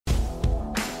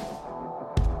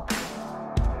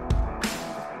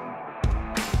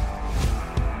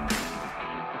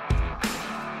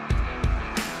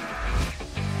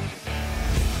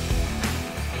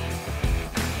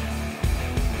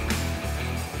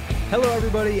Hello,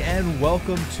 everybody, and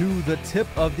welcome to the Tip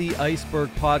of the Iceberg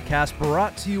podcast,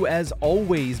 brought to you, as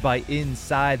always, by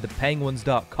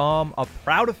InsideThePenguins.com, a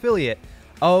proud affiliate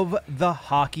of the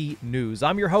Hockey News.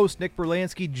 I'm your host, Nick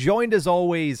Berlansky, joined, as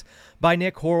always, by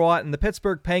Nick Horwat, and the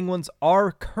Pittsburgh Penguins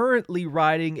are currently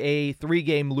riding a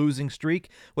 3-game losing streak,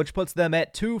 which puts them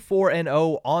at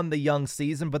 2-4-0 on the young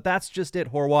season, but that's just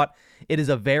it, Horwat. It is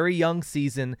a very young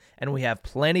season, and we have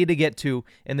plenty to get to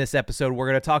in this episode. We're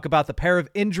going to talk about the pair of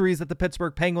injuries that the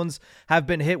Pittsburgh Penguins have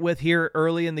been hit with here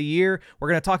early in the year. We're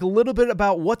going to talk a little bit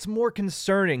about what's more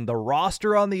concerning, the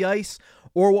roster on the ice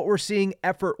or what we're seeing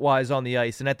effort-wise on the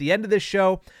ice. And at the end of this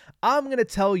show, I'm going to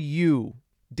tell you,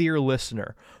 dear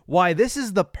listener, why this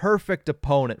is the perfect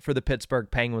opponent for the Pittsburgh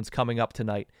Penguins coming up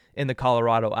tonight in the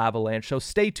Colorado Avalanche. So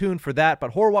stay tuned for that.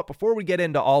 But Horwat, before we get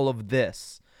into all of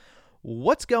this,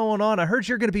 what's going on? I heard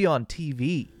you're going to be on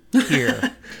TV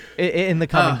here in the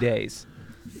coming days.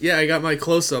 Yeah, I got my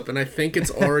close-up, and I think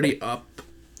it's already up,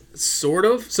 sort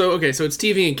of. So it's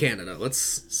TV in Canada. Let's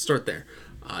start there.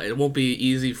 It won't be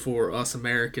easy for us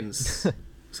Americans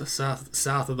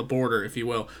south of the border, if you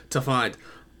will, to find.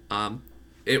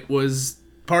 It was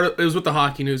with the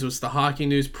Hockey News. It was the Hockey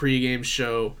News pregame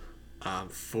show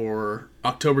for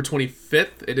October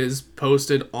 25th. It is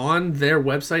posted on their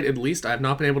website, at least. I have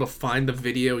not been able to find the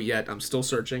video yet. I'm still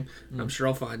searching. I'm sure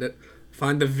I'll find it.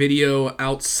 Find the video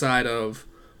outside of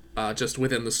just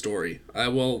within the story. I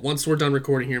will, once we're done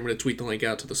recording here, I'm going to tweet the link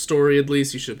out to the story, at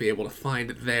least. You should be able to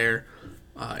find it there.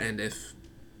 And if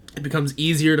it becomes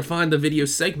easier to find the video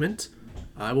segment,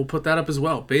 I will put that up as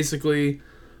well. Basically,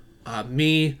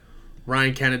 me,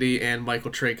 Ryan Kennedy, and Michael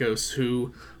Trakos,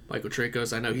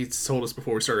 I know he's told us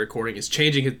before we started recording,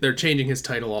 they're changing his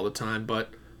title all the time, but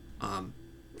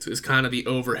is kind of the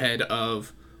overhead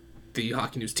of the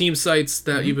Hockey News team sites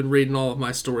that you've been reading all of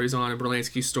my stories on and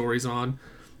Berlansky's stories on,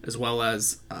 as well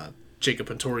as Jacob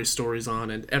Pantori's stories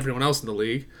on, and everyone else in the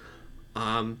league.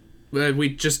 We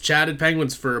just chatted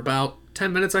Penguins for about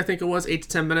 10 minutes, I think it was, 8 to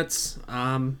 10 minutes,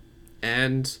 and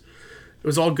it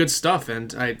was all good stuff.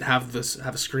 And I have a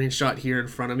screenshot here in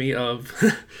front of me of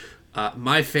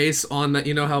my face on that.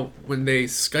 You know how when they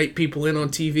Skype people in on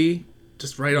TV,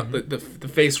 just right on the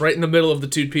face right in the middle of the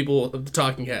two people of the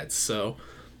talking heads. So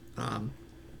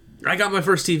I got my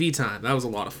first TV time. That was a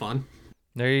lot of fun.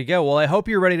 There you go. Well, I hope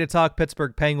you're ready to talk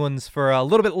Pittsburgh Penguins for a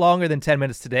little bit longer than 10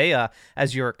 minutes today,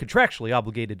 as you're contractually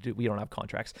obligated to do. We don't have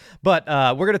contracts. But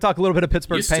we're going to talk a little bit of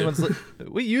Pittsburgh Penguins.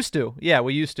 We used to. Yeah,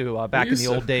 we used to back in the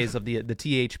old days of the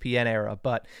THPN era.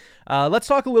 But let's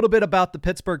talk a little bit about the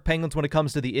Pittsburgh Penguins when it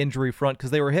comes to the injury front,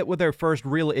 because they were hit with their first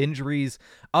real injuries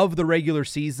of the regular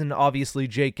season. Obviously,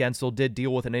 Jake Gensel did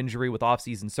deal with an injury with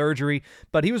offseason surgery,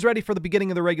 but he was ready for the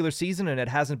beginning of the regular season, and it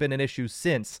hasn't been an issue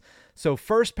since. So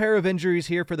first pair of injuries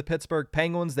here for the Pittsburgh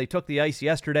Penguins. They took the ice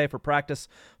yesterday for practice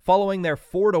following their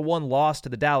 4-1 loss to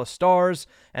the Dallas Stars,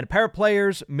 and a pair of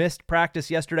players missed practice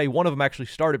yesterday. One of them actually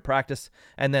started practice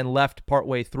and then left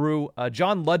partway through.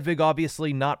 John Ludwig,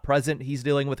 obviously not present. He's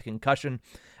dealing with a concussion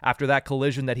after that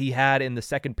collision that he had in the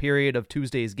second period of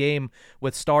Tuesday's game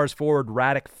with Stars forward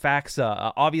Radek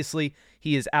Faksa. Obviously,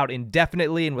 he is out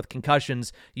indefinitely, and with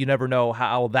concussions, you never know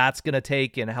how that's going to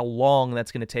take and how long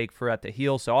that's going to take for it to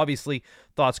heal. So obviously,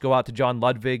 thoughts go out to John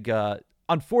Ludwig.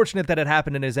 Unfortunate that it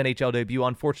happened in his NHL debut.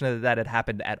 Unfortunate that it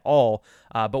happened at all.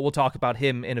 But we'll talk about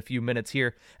him in a few minutes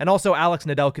here. And also Alex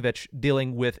Nedeljkovic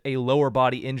dealing with a lower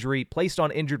body injury, placed on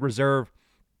injured reserve,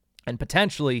 and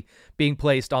potentially being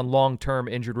placed on long-term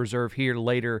injured reserve here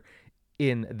later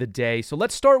in the day. So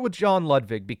let's start with John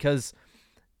Ludwig, because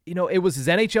it was his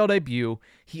NHL debut.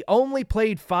 He only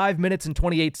played 5 minutes and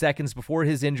 28 seconds before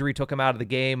his injury took him out of the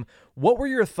game. What were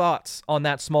your thoughts on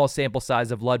that small sample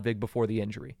size of Ludwig before the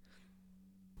injury?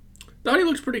 Thought he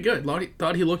looked pretty good.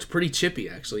 Thought he looked pretty chippy,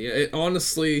 actually. It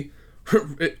honestly,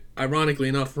 ironically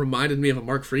enough, reminded me of a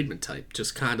Mark Friedman type.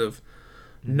 Just kind of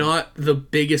not the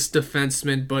biggest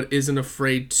defenseman, but isn't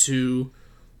afraid to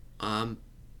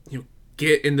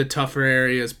get in the tougher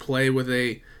areas, play with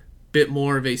a bit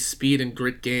more of a speed and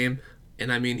grit game.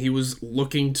 And I mean, he was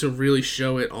looking to really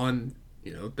show it on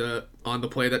the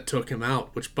play that took him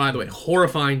out, which, by the way,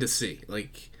 horrifying to see.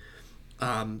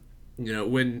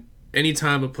 When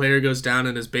anytime a player goes down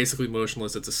and is basically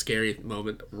motionless, it's a scary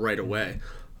moment right away.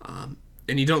 And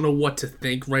you don't know what to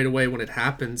think right away when it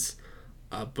happens.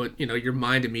 But your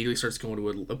mind immediately starts going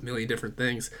to a million different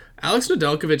things. Alex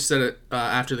Nedeljkovic said it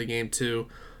after the game too,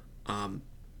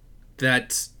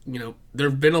 that there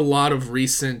have been a lot of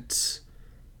recent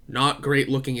not great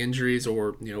looking injuries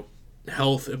or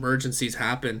health emergencies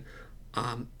happen,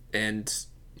 and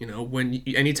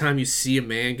anytime you see a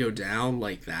man go down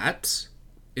like that,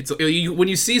 when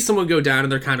you see someone go down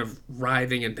and they're kind of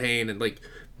writhing in pain and like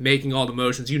making all the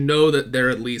motions, you know that they're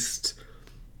at least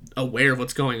aware of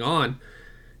what's going on.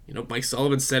 Mike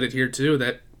Sullivan said it here too,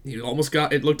 that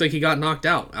it looked like he got knocked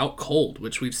out cold,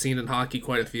 which we've seen in hockey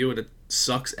quite a few, and it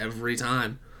sucks every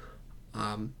time.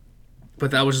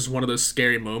 But that was just one of those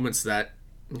scary moments that,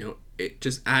 it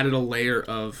just added a layer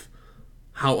of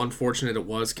how unfortunate it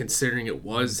was, considering it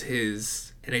was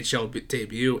his NHL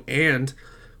debut and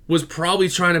was probably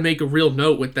trying to make a real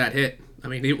note with that hit. I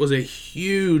mean, it was a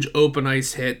huge open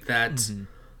ice hit that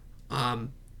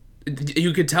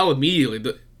you could tell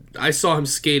immediately. I saw him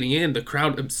skating in. The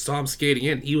crowd saw him skating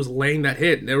in. He was laying that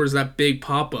hit, and there was that big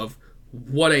pop of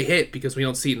what a hit, because we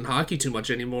don't see it in hockey too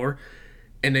much anymore.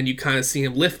 And then you kind of see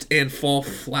him lift and fall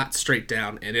flat straight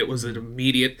down, and it was an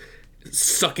immediate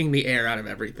sucking the air out of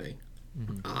everything.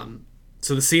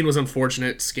 So the scene was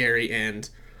unfortunate, scary, and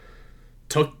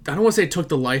I don't want to say it took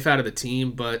the life out of the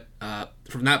team, but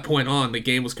from that point on, the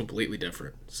game was completely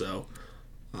different. So,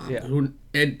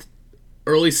 and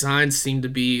early signs seemed to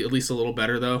be at least a little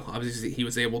better, though. Obviously, he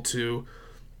was able to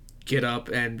get up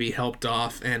and be helped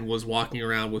off and was walking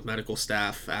around with medical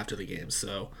staff after the game.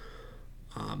 So,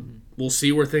 we'll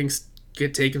see where things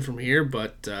get taken from here,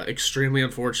 but extremely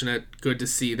unfortunate. Good to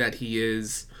see that he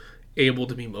is able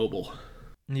to be mobile.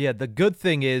 Yeah, the good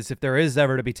thing is, if there is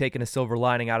ever to be taken a silver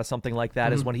lining out of something like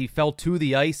that, is when he fell to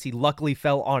the ice, he luckily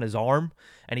fell on his arm,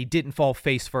 and he didn't fall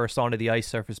face first onto the ice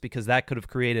surface, because that could have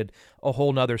created a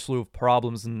whole nother slew of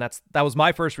problems. And that was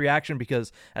my first reaction,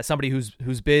 because as somebody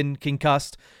who's been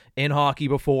concussed in hockey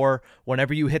before,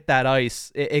 whenever you hit that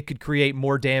ice, it could create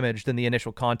more damage than the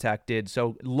initial contact did.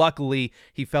 So luckily,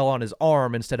 he fell on his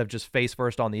arm instead of just face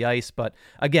first on the ice. But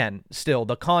again, still,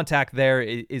 the contact there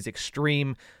is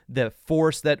extreme. The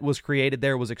force that was created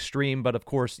there was extreme. But of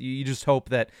course, you just hope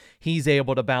that he's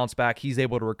able to bounce back, he's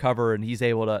able to recover, and he's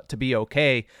able to be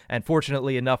okay. And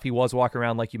fortunately enough, he was walking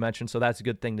around like you mentioned, so that's a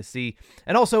good thing to see.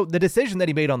 And also, the decision that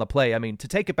he made on the play, I mean, to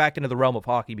take it back into the realm of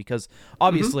hockey, because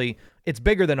obviously it's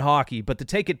bigger than hockey, but to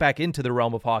take it back into the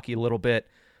realm of hockey a little bit,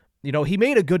 he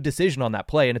made a good decision on that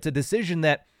play, and it's a decision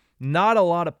that not a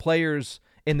lot of players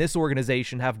in this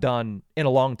organization have done in a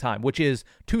long time, which is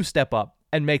to step up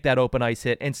and make that open ice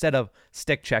hit instead of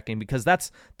stick checking, because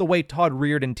that's the way Todd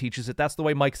Reirden teaches it. That's the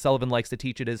way Mike Sullivan likes to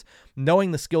teach it, is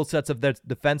knowing the skill sets of the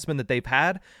defensemen that they've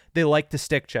had. They like to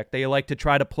stick check. They like to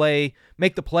try to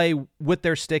make the play with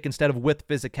their stick instead of with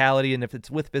physicality. And if it's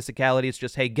with physicality, it's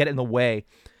just, hey, get in the way.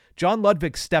 John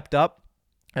Ludwig stepped up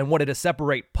and wanted to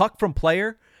separate puck from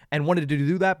player, and wanted to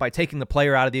do that by taking the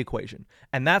player out of the equation.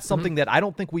 And that's something that I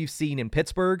don't think we've seen in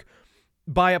Pittsburgh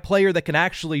by a player that can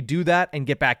actually do that and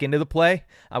get back into the play.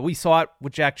 We saw it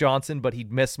with Jack Johnson, but he'd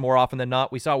miss more often than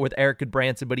not. We saw it with Eric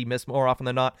Goodbranson, but he missed more often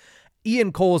than not.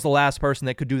 Ian Cole is the last person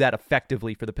that could do that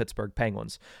effectively for the Pittsburgh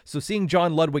Penguins. So seeing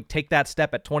John Ludwig take that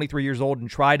step at 23 years old and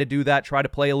try to do that, try to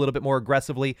play a little bit more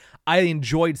aggressively, I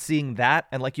enjoyed seeing that.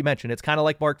 And like you mentioned, it's kind of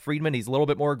like Mark Friedman. He's a little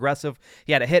bit more aggressive.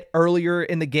 He had a hit earlier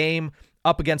in the game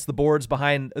up against the boards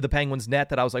behind the Penguins' net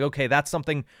that I was like, okay, that's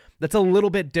something that's a little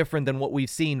bit different than what we've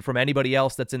seen from anybody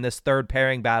else that's in this third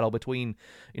pairing battle between,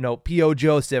 P.O.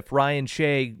 Joseph, Ryan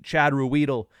Shea, Chad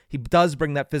Ruedel. He does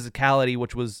bring that physicality,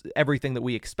 which was everything that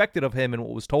we expected of him and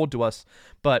what was told to us.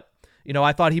 But,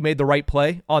 I thought he made the right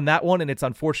play on that one, and it's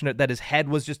unfortunate that his head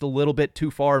was just a little bit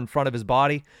too far in front of his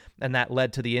body, and that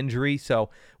led to the injury. So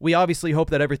we obviously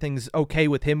hope that everything's okay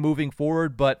with him moving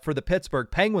forward. But for the Pittsburgh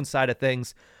Penguins side of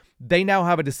things, they now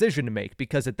have a decision to make,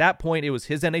 because at that point, it was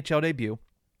his NHL debut.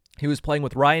 He was playing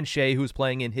with Ryan Shea, who was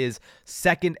playing in his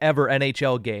second ever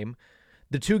NHL game.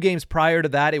 The 2 games prior to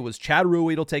that, it was Chad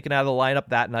Ruedel taken out of the lineup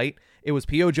that night. It was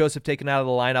P.O. Joseph taken out of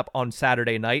the lineup on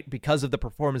Saturday night because of the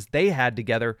performance they had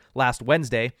together last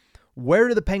Wednesday. Where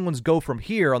do the Penguins go from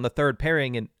here on the third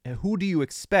pairing, and who do you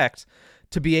expect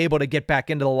to be able to get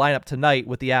back into the lineup tonight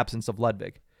with the absence of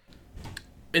Ludwig?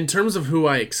 In terms of who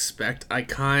I expect, I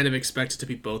kind of expect it to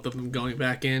be both of them going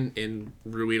back in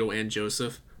Ruedel and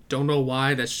Joseph. Don't know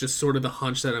why. That's just sort of the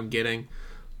hunch that I'm getting.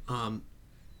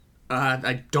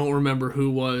 I don't remember who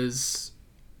was.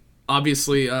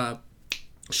 Obviously,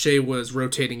 Shea was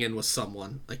rotating in with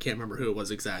someone. I can't remember who it was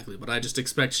exactly, but I just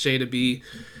expect Shea to be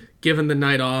given the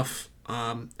night off,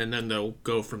 and then they'll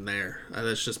go from there.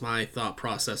 That's just my thought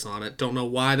process on it. Don't know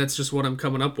why. That's just what I'm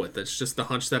coming up with. That's just the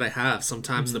hunch that I have.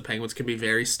 Sometimes the Penguins can be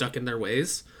very stuck in their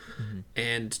ways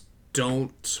and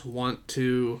don't want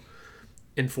to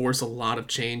enforce a lot of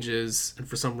changes. And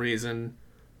for some reason,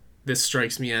 this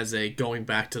strikes me as a going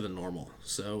back to the normal.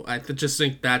 So I just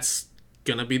think that's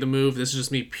going to be the move. This is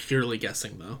just me purely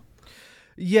guessing, though.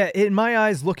 Yeah, in my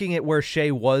eyes, looking at where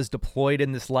Shea was deployed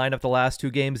in this lineup the last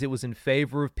two games, it was in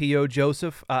favor of P.O.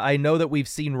 Joseph. I know that we've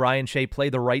seen Ryan Shea play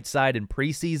the right side in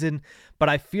preseason, but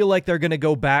I feel like they're going to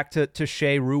go back to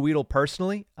Shea Ruhwedel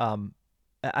personally.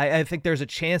 I think there's a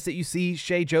chance that you see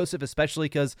Shea Joseph, especially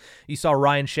because you saw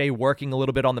Ryan Shea working a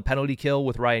little bit on the penalty kill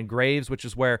with Ryan Graves, which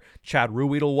is where Chad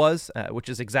Ruhwedel was, which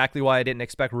is exactly why I didn't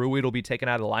expect Ruhwedel to be taken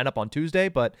out of the lineup on Tuesday.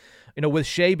 But, with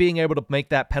Shea being able to make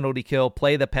that penalty kill,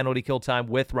 play the penalty kill time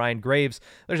with Ryan Graves,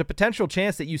 there's a potential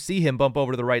chance that you see him bump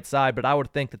over to the right side, but I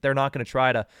would think that they're not going to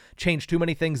try to change too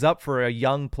many things up for a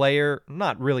young player,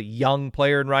 not really young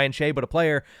player in Ryan Shea, but a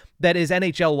player that his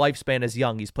NHL lifespan is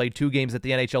young. He's played 2 games at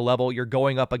the NHL level. You're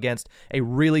going up against a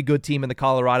really good team in the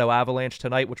Colorado Avalanche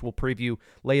tonight, which we'll preview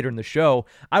later in the show.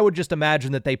 I would just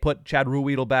imagine that they put Chad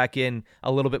Ruhwedel back in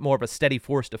a little bit more of a steady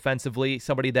force defensively,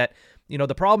 somebody that,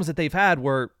 the problems that they've had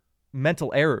were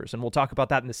mental errors, and we'll talk about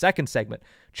that in the second segment.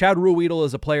 Chad Ruhwedel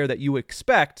is a player that you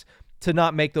expect to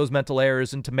not make those mental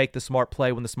errors and to make the smart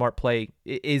play when the smart play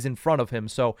is in front of him.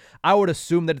 So I would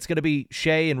assume that it's going to be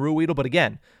Shea and Ruhwedel, but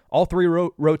again, all three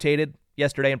rotated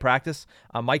yesterday in practice.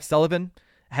 Mike Sullivan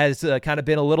has kind of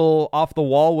been a little off the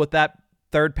wall with that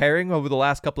third pairing over the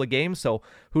last couple of games, so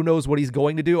who knows what he's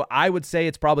going to do. I would say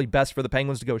it's probably best for the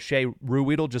Penguins to go Shea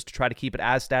Ruhwedel just to try to keep it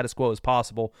as status quo as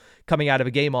possible coming out of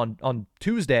a game on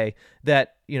Tuesday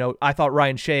that, I thought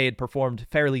Ryan Shea had performed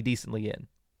fairly decently in.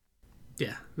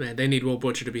 Yeah, man, they need Will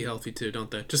Butcher to be healthy too, don't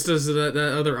they? Just as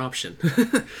the other option.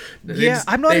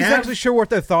 I'm not exactly sure what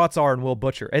their thoughts are on Will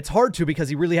Butcher. It's hard to because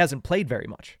he really hasn't played very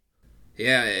much.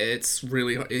 Yeah, it's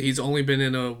really hard. He's only been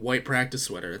in a white practice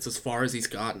sweater. It's as far as he's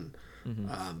gotten.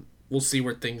 Mm-hmm. We'll see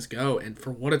where things go. And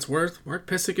for what it's worth, Mark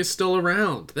Pysyk is still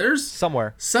around. There's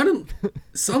somewhere,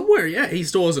 yeah. He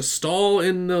still has a stall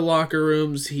in the locker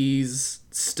rooms. He's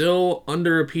still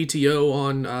under a PTO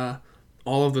on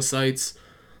all of the sites.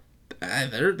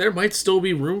 There might still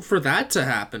be room for that to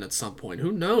happen at some point.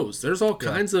 Who knows? There's all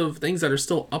kinds of things that are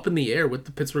still up in the air with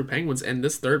the Pittsburgh Penguins and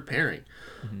this third pairing.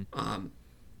 Mm-hmm.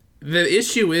 The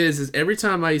issue is every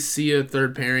time I see a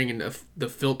third pairing and the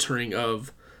filtering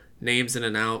of names in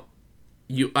and out,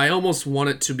 I almost want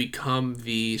it to become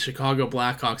the Chicago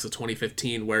Blackhawks of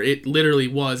 2015, where it literally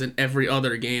was an every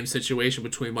other game situation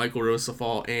between Michael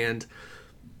Rosefall and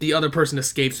the other person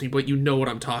escapes me, but you know what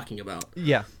I'm talking about.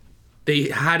 Yeah. They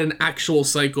had an actual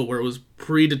cycle where it was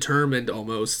predetermined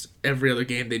almost every other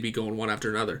game they'd be going one after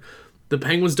another. The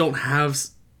Penguins don't have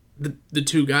the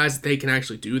two guys that they can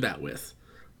actually do that with.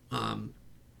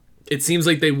 It seems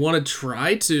like they want to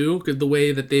try to, the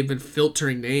way that they've been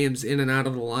filtering names in and out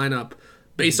of the lineup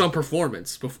based on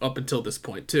performance up until this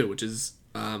point too, which is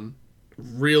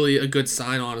really a good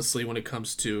sign, honestly, when it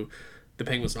comes to the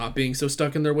Penguins not being so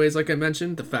stuck in their ways. Like I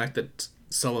mentioned, the fact that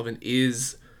Sullivan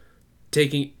is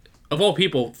taking, of all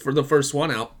people, for the first one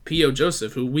out, P.O.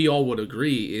 Joseph, who we all would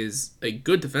agree is a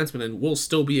good defenseman and will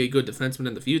still be a good defenseman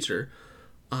in the future.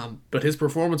 But his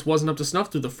performance wasn't up to snuff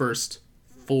through the first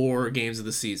 4 games of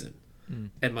the season.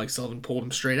 And Mike Sullivan pulled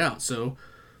him straight out. So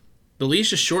the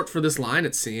leash is short for this line,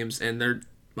 it seems, and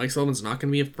Mike Sullivan's not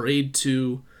going to be afraid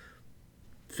to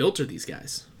filter these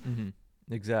guys. Mm-hmm.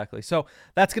 Exactly. So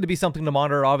that's going to be something to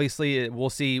monitor. Obviously, we'll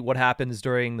see what happens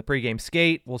during the pregame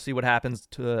skate. We'll see what happens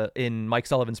in Mike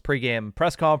Sullivan's pregame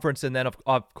press conference, and then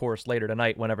of course later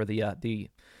tonight, whenever the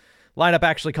lineup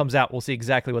actually comes out, we'll see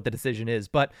exactly what the decision is.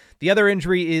 But the other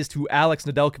injury is to Alex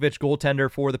Nedeljkovic, goaltender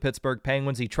for the Pittsburgh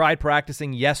Penguins. He tried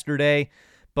practicing yesterday,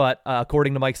 but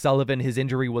according to Mike Sullivan, his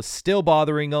injury was still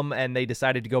bothering him, and they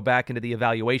decided to go back into the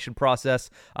evaluation process.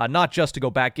 Not just to go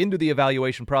back into the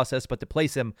evaluation process, but to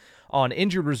place him on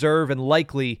injured reserve and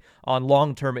likely on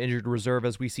long-term injured reserve,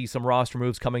 as we see some roster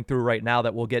moves coming through right now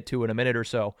that we'll get to in a minute or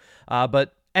so.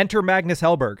 But enter Magnus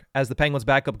Hellberg as the Penguins'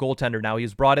 backup goaltender. Now, he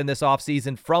was brought in this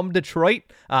offseason from Detroit.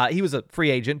 He was a free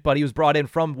agent, but he was brought in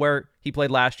from where he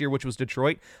played last year, which was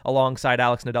Detroit, alongside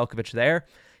Alex Nedeljkovic there.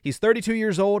 He's 32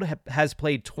 years old, has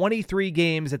played 23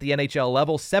 games at the NHL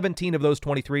level, 17 of those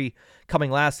 23 coming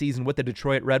last season with the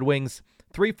Detroit Red Wings.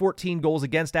 314 goals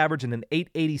against average and an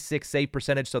 886 save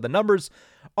percentage. So the numbers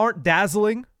aren't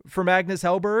dazzling for Magnus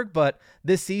Hellberg, but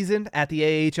this season at the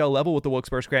AHL level with the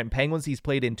Wilkes-Barre Scranton Penguins, he's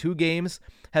played in 2 games,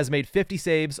 has made 50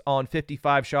 saves on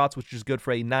 55 shots, which is good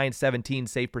for a 917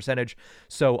 save percentage.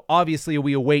 So obviously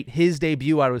we await his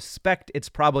debut. I suspect it's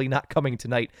probably not coming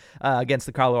tonight against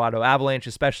the Colorado Avalanche,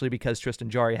 especially because Tristan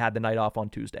Jarry had the night off on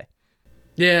Tuesday.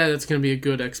 Yeah, that's going to be a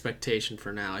good expectation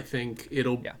for now. I think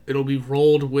it'll be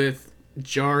rolled with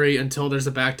Jarry until there's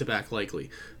a back-to-back likely,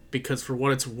 because for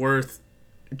what it's worth,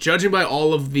 judging by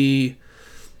all of the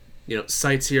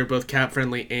sites here, both Cap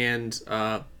Friendly and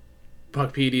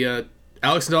Puckpedia,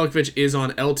 Alex Nedeljkovic is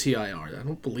on LTIR. I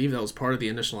don't believe that was part of the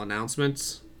initial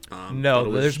announcements.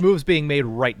 No, there's moves being made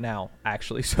right now,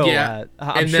 actually. So Yeah,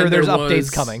 I'm sure there's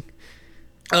updates coming.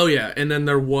 Oh, yeah. And then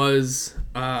there was,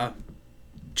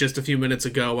 just a few minutes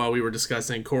ago while we were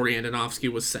discussing, Corey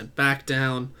Andonovsky was sent back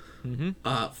down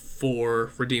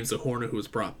for Radim Zohorna, who was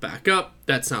brought back up.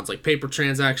 That sounds like paper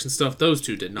transaction stuff. Those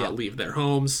two did not leave their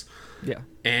homes. Yeah.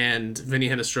 And Vinny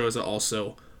Hinostroza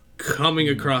also coming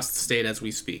across the state as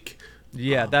we speak.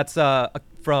 Yeah, that's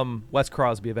from Wes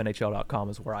Crosby of NHL.com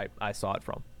is where I saw it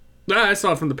from. I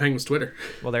saw it from the Penguins' Twitter.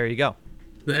 Well, there you go.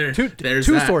 There's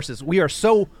two sources. We are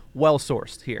so well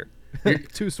sourced here.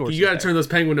 Two sources. You got to turn those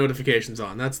Penguin notifications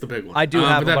on. That's the big one. I do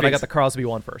have them, but I got the Crosby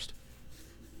one first.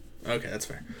 Okay, that's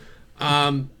fair.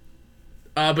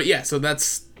 But yeah, so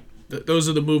those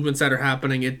are the movements that are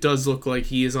happening. It does look like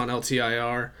he is on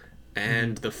LTIR,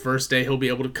 and the first day he'll be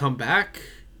able to come back,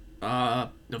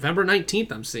 November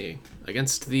 19th, I'm seeing,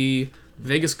 against the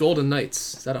Vegas Golden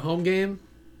Knights. Is that a home game?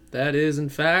 That is, in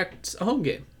fact, a home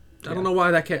game. I don't know why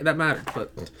that mattered,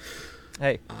 but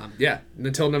hey, yeah,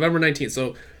 until November 19th.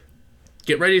 So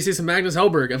get ready to see some Magnus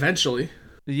Hellberg eventually.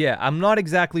 Yeah, I'm not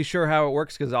exactly sure how it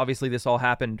works because obviously this all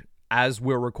happened as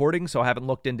we're recording, so I haven't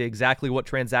looked into exactly what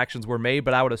transactions were made,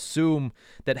 but I would assume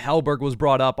that Hellberg was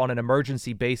brought up on an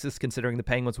emergency basis, considering the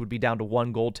Penguins would be down to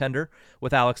one goaltender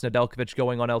with Alex Nedeljkovic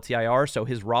going on LTIR, so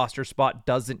his roster spot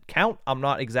doesn't count. I'm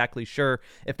not exactly sure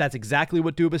if that's exactly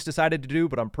what Dubas decided to do,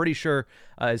 but I'm pretty sure,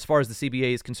 as far as the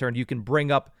CBA is concerned, you can bring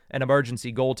up an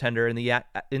emergency goaltender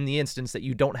in the instance that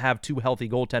you don't have two healthy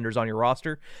goaltenders on your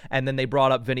roster, and then they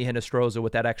brought up Vinny Hinostroza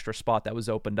with that extra spot that was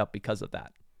opened up because of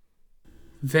that.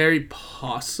 Very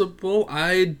possible.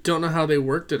 I don't know how they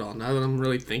worked it all now that I'm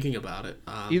really thinking about it.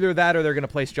 Either that or they're going to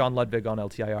place John Ludwig on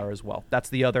LTIR as well. That's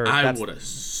the other. That's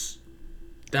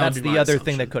the other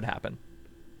thing that could happen.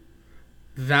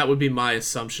 That would be my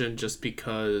assumption, just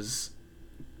because,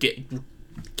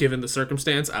 given the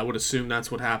circumstance, I would assume that's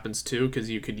what happens too,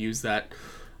 because you could use that.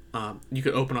 You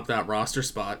could open up that roster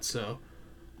spot. So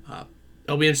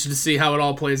it'll be interesting to see how it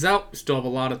all plays out. We still have a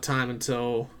lot of time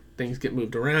until things get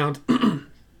moved around.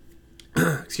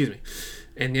 Excuse me.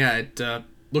 And yeah, it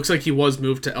looks like he was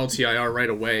moved to LTIR right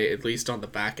away, at least on the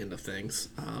back end of things.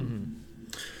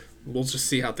 We'll just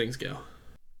see how things go.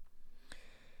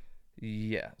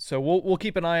 Yeah, so we'll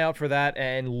keep an eye out for that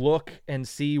and look and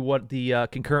see what the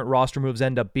concurrent roster moves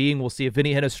end up being. We'll see if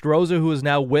Vinny Hinostroza, who is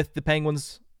now with the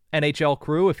Penguins NHL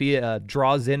crew, if he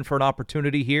draws in for an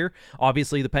opportunity here.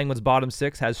 Obviously, the Penguins' bottom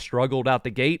six has struggled out the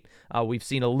gate. We've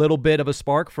seen a little bit of a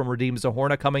spark from Radim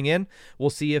Zohorna coming in. We'll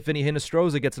see if Vinny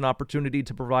Hinostroza gets an opportunity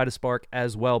to provide a spark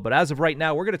as well. But as of right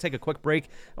now, we're going to take a quick break,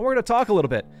 and we're going to talk a little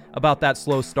bit about that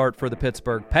slow start for the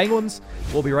Pittsburgh Penguins.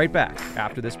 We'll be right back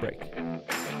after this break.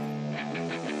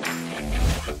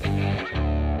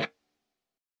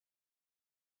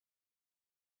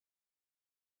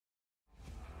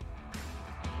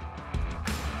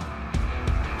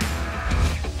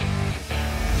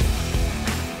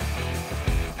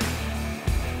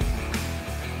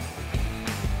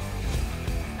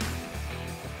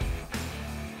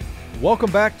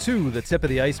 Welcome back to the Tip of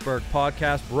the Iceberg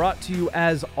podcast, brought to you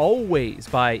as always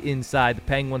by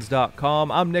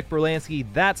InsideThePenguins.com. I'm Nick Berlansky,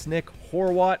 that's Nick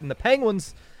Horwat, and the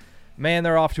Penguins, man,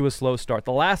 they're off to a slow start.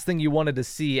 The last thing you wanted to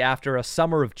see after a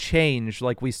summer of change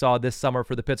like we saw this summer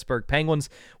for the Pittsburgh Penguins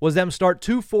was them start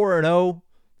 2-4-0.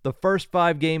 The first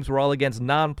 5 games were all against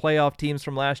non-playoff teams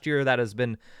from last year. That has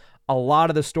been a lot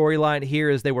of the storyline here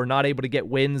is they were not able to get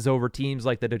wins over teams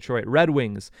like the Detroit Red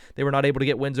Wings. They were not able to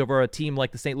get wins over a team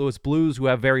like the St. Louis Blues, who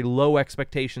have very low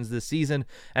expectations this season.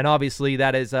 And obviously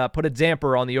that has put a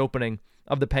damper on the opening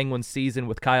of the Penguins season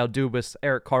with Kyle Dubas,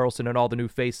 Erik Karlsson, and all the new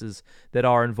faces that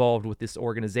are involved with this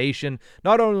organization.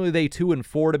 Not only are they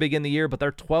 2-4 to begin the year, but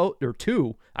they're 12 or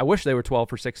 2. I wish they were 12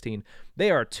 for 16.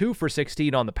 They are 2 for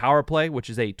 16 on the power play, which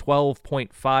is a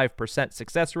 12.5%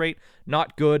 success rate.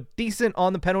 Not good. Decent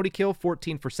on the penalty kill,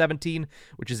 14 for 17,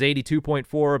 which is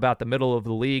 82.4, about the middle of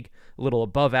the league, a little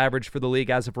above average for the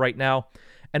league as of right now.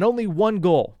 And only 1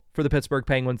 goal for the Pittsburgh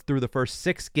Penguins through the first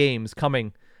 6 games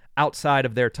coming outside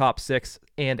of their top 6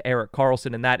 and Erik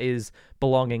Karlsson, and that is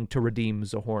belonging to Radim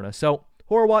Zohorna. So,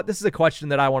 Horwat, this is a question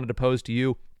that I wanted to pose to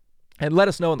you, and let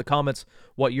us know in the comments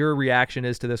what your reaction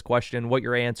is to this question, what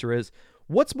your answer is.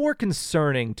 What's more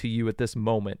concerning to you at this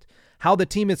moment? How the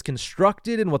team is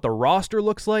constructed and what the roster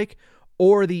looks like,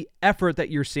 or the effort that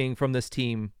you're seeing from this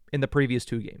team in the previous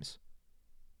 2 games?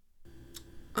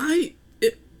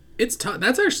 It's tough.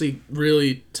 That's actually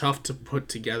really tough to put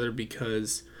together,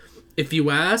 because if you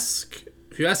ask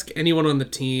anyone on the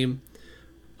team,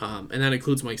 and that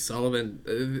includes Mike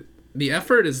Sullivan, the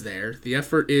effort is there. The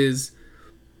effort is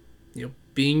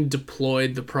being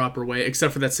deployed the proper way,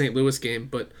 except for that St. Louis game.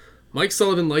 But Mike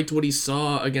Sullivan liked what he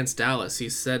saw against Dallas. He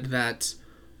said that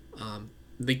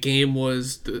the game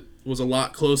was a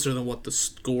lot closer than what the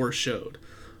score showed.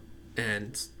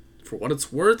 And for what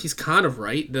it's worth, he's kind of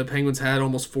right. The Penguins had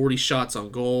almost 40 shots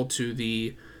on goal to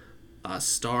the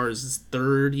Stars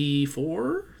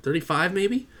 34, 35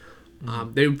 maybe.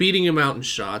 They were beating him out in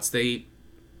shots.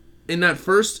 In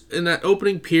that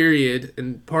opening period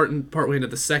and partway into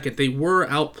the second, they were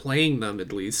outplaying them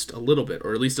at least a little bit,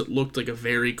 or at least it looked like a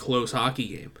very close hockey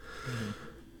game.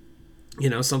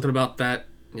 Something about that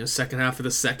second half of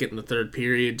the second and the third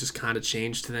period just kind of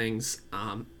changed things.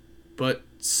 But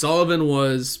Sullivan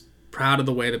was proud of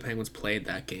the way the Penguins played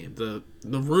that game. The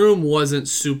room wasn't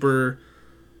super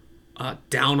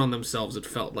down on themselves, it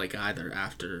felt like, either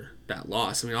after that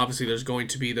loss. I mean, obviously there's going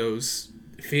to be those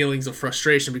feelings of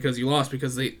frustration because you lost,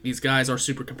 because these guys are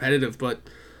super competitive, but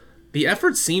the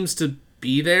effort seems to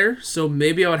be there. So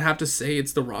maybe I would have to say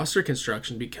it's the roster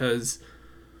construction, because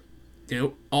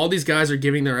all these guys are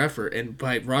giving their effort, and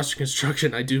by roster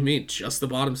construction I do mean just the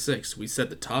bottom six. We said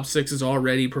the top six is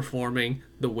already performing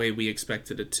the way we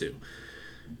expected it to.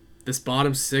 This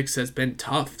bottom six has been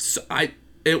tough. So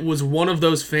it was one of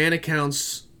those fan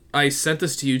accounts, I sent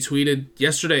this to you, tweeted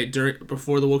yesterday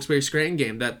before the Wilkes-Barre-Scranton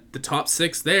game, that the top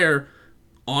six there,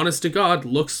 honest to God,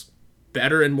 looks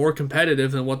better and more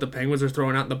competitive than what the Penguins are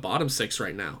throwing out in the bottom six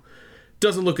right now.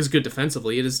 Doesn't look as good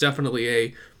defensively. It is definitely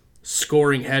a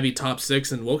scoring-heavy top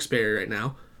six in Wilkes-Barre right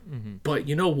now. But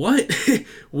you know what?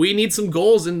 We need some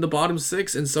goals in the bottom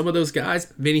six, and some of those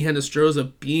guys, Vinny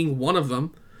Hinostroza being one of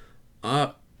them,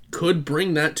 could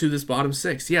bring that to this bottom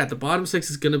six. Yeah, the bottom six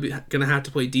is gonna have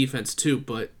to play defense too,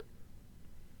 but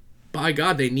by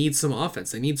God, they need some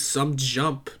offense. They need some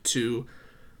jump to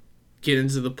get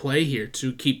into the play here,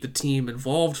 to keep the team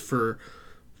involved for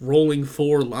rolling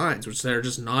four lines, which they're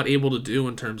just not able to do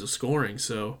in terms of scoring.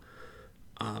 So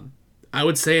I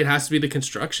would say it has to be the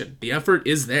construction. The effort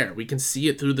is there. We can see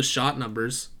it through the shot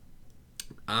numbers.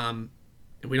 And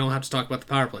we don't have to talk about the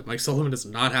power play. Mike Sullivan is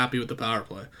not happy with the power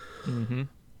play.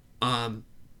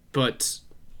 But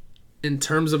in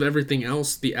terms of everything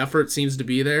else, the effort seems to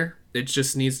be there. It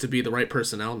just needs to be the right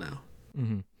personnel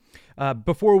now.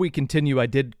 Before we continue, I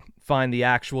did find the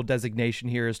actual designation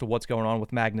here as to what's going on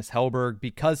with Magnus Hellberg.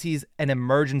 Because he's an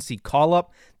emergency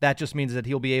call-up, that just means that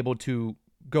he'll be able to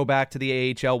go back to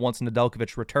the AHL once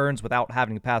Nedeljkovic returns without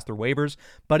having to pass through waivers.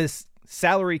 But his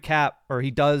salary cap, or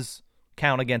he does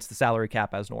count against the salary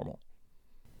cap as normal.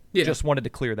 Yeah. Just wanted to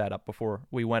clear that up before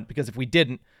we went, because if we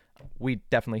didn't, we'd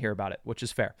definitely hear about it, which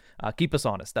is fair. Keep us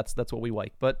honest. That's what we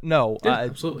like. But no,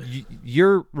 absolutely.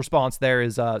 Your response there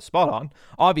is spot on.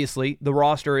 Obviously, the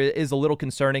roster is a little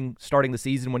concerning starting the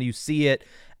season when you see it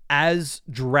as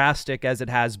drastic as it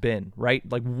has been, right?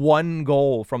 Like one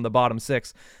goal from the bottom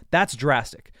six. That's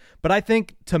drastic. But I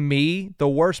think, to me, the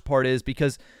worst part is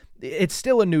because it's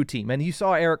still a new team. And you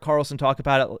saw Erik Karlsson talk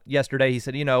about it yesterday. He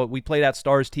said, we play that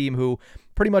Stars team who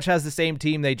pretty much has the same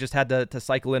team. They just had to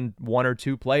cycle in one or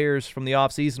two players from the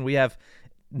offseason. We have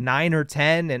 9 or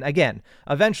 10. And again,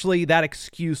 eventually that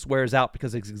excuse wears out,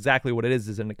 because it's exactly what it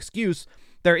is an excuse.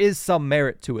 There is some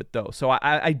merit to it, though. So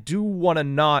I do want to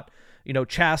not,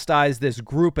 chastise this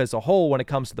group as a whole when it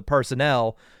comes to the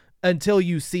personnel, until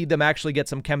you see them actually get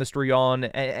some chemistry on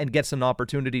and get some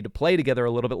opportunity to play together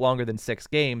a little bit longer than 6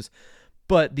 games.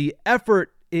 But the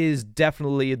effort is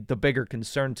definitely the bigger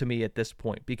concern to me at this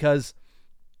point, because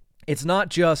it's not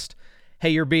just, hey,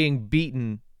 you're being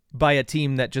beaten by a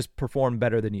team that just performed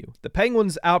better than you. The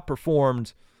Penguins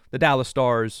outperformed the Dallas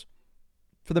Stars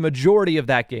for the majority of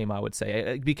that game, I would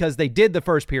say, because they did the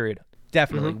first period.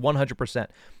 Definitely, 100%.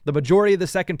 The majority of the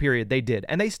second period, they did.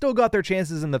 And they still got their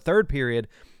chances in the third period,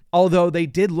 although they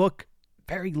did look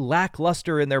very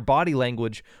lackluster in their body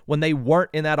language when they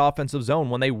weren't in that offensive zone,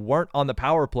 when they weren't on the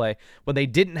power play, when they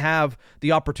didn't have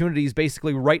the opportunities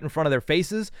basically right in front of their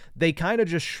faces. They kind of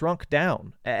just shrunk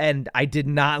down. And I did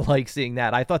not like seeing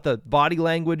that. I thought the body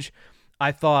language,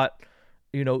 I thought,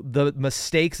 the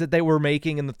mistakes that they were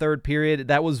making in the third period,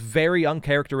 that was very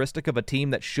uncharacteristic of a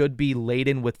team that should be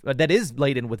laden with, that is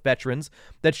laden with veterans,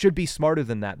 that should be smarter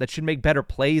than that should make better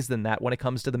plays than that when it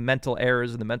comes to the mental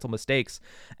errors and the mental mistakes.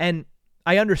 And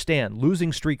I understand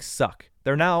losing streaks suck.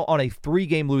 They're now on a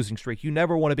 3-game losing streak. You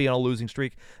never want to be on a losing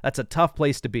streak. That's a tough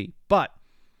place to be. But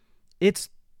it's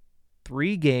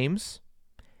 3 games,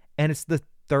 and it's the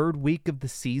 3rd week of the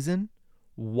season.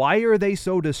 Why are they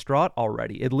so distraught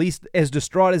already? At least as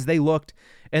distraught as they looked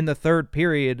in the third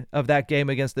period of that game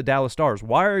against the Dallas Stars.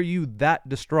 Why are you that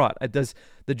distraught? Does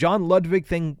the John Ludwig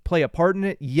thing play a part in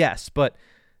it? Yes, but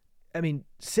I mean,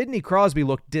 Sidney Crosby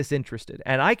looked disinterested,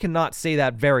 and I cannot say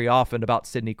that very often about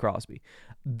Sidney Crosby.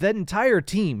 The entire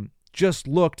team just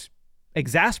looked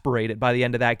exasperated by the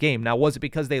end of that game. Now, was it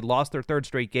because they lost their third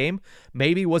straight game?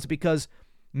 Maybe. Was it because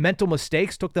mental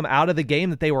mistakes took them out of the game,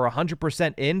 that they were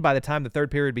 100% in by the time the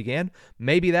third period began?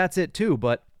 Maybe that's it too,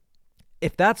 but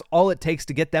if that's all it takes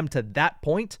to get them to that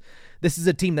point, this is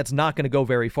a team that's not going to go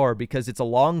very far because it's a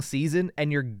long season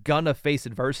and you're going to face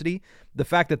adversity. The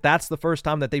fact that that's the first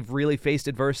time that they've really faced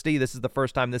adversity, this is the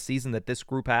first time this season that this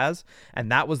group has,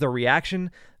 and that was the reaction,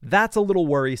 that's a little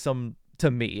worrisome to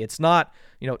me. It's not,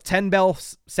 10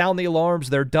 bells, sound the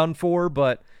alarms, they're done for,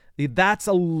 but that's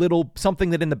a little something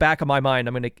that in the back of my mind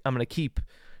I'm going to keep,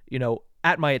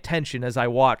 at my attention as I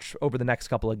watch over the next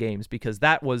couple of games, because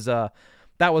that was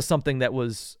something that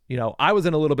was, I was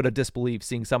in a little bit of disbelief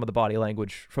seeing some of the body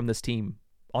language from this team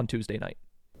on Tuesday night.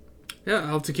 Yeah,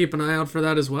 I'll have to keep an eye out for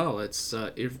that as well. It's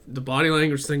if the body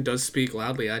language thing does speak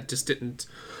loudly, I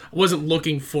wasn't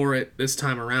looking for it this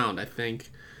time around. I think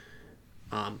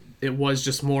it was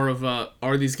just more of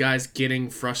are these guys getting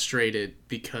frustrated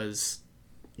because,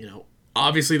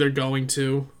 obviously they're going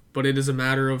to, but it is a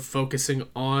matter of focusing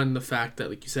on the fact that,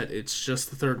 like you said, it's just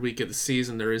the third week of the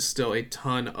season. There is still a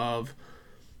ton of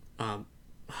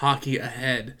hockey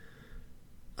ahead.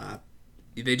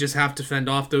 They just have to fend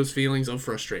off those feelings of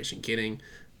frustration, getting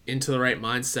into the right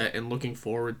mindset and looking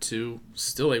forward to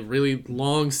still a really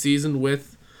long season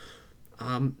with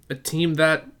a team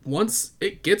that once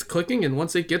it gets clicking and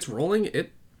once it gets rolling,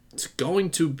 it's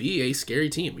going to be a scary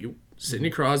team.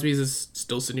 Sidney Crosby is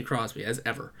still Sidney Crosby as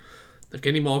ever.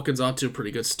 Kenny Malkin's off to a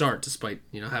pretty good start despite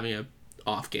having a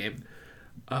off game.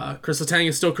 Chris Letang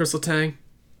is still Chris Letang.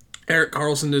 Erik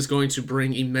Karlsson is going to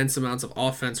bring immense amounts of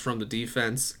offense from the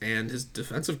defense, and his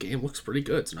defensive game looks pretty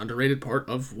good. It's an underrated part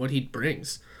of what he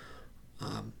brings.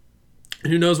 And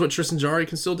who knows what Tristan Jarry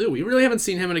can still do? We really haven't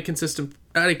seen him at a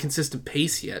consistent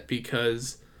pace yet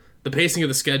because the pacing of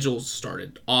the schedule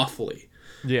started awfully.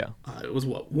 Yeah. It was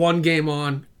one game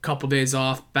on, couple days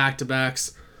off,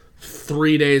 back-to-backs,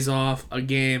 3 days off, a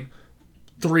game,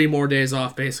 3 more days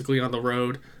off basically on the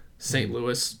road. St.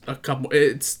 Louis,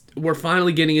 we're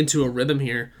finally getting into a rhythm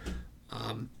here.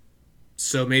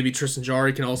 So maybe Tristan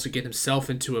Jarry can also get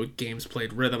himself into a games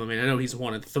played rhythm. I mean, I know he's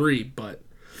 1-3, but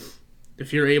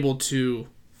if you're able to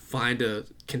find some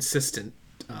consistent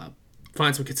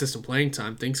playing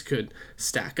time, things could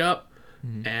stack up.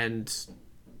 Mm-hmm. And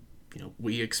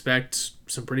we expect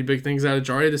some pretty big things out of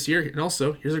Jarry this year. And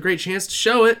also, here's a great chance to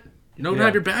show it. You don't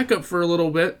have your backup for a little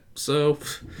bit, so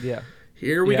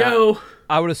here we go.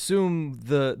 I would assume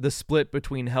the split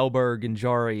between Hellberg and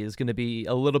Jarry is going to be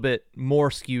a little bit more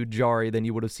skewed Jarry than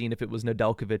you would have seen if it was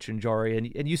Nedeljkovic and Jarry,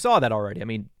 and you saw that already. I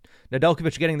mean,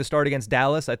 Nedeljkovic getting the start against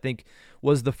Dallas, I think,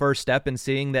 was the first step in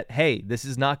seeing that, hey, this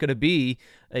is not going to be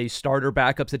a starter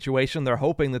backup situation. They're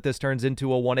hoping that this turns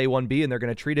into a 1A, 1B, and they're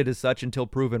going to treat it as such until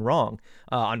proven wrong.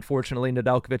 Unfortunately,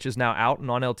 Nedeljkovic is now out and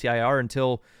on LTIR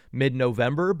until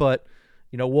mid-November, but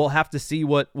we'll have to see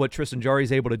what Tristan Jarry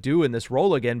is able to do in this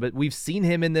role again, but we've seen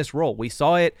him in this role. We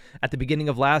saw it at the beginning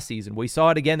of last season. We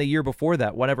saw it again the year before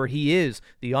that, whenever he is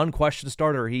the unquestioned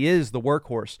starter. He is the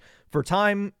workhorse. For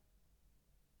time,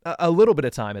 a little bit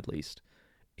of time at least,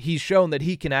 he's shown that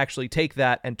he can actually take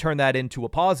that and turn that into a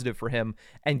positive for him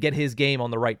and get his game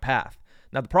on the right path.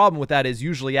 Now, the problem with that is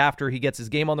usually after he gets his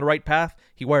game on the right path,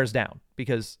 he wears down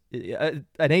because an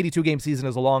 82-game season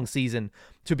is a long season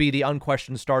to be the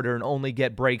unquestioned starter and only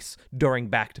get breaks during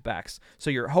back-to-backs.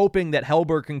 So you're hoping that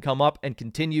Hellberg can come up and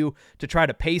continue to try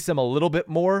to pace him a little bit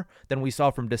more than we saw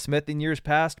from DeSmith in years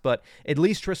past, but at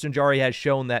least Tristan Jarry has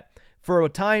shown that for a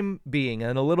time being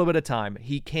and a little bit of time,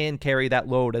 he can carry that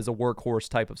load as a workhorse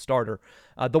type of starter.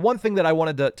 The one thing that I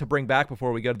wanted to bring back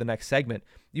before we go to the next segment,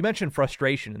 you mentioned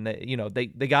frustration, and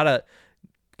they got to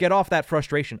get off that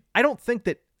frustration. I don't think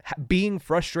that being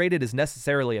frustrated is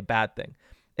necessarily a bad thing.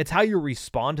 It's how you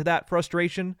respond to that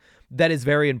frustration that is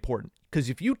very important.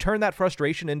 Because if you turn that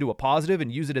frustration into a positive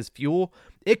and use it as fuel,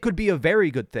 it could be a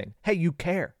very good thing. Hey, you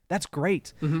care. That's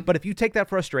great. Mm-hmm. But if you take that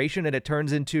frustration and it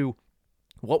turns into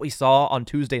what we saw on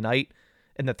Tuesday night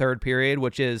in the third period,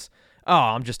 which is, oh,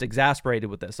 I'm just exasperated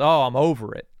with this. Oh, I'm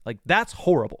over it. Like, that's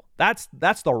horrible. That's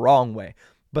the wrong way.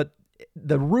 But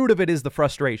the root of it is the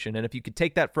frustration. And if you could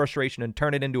take that frustration and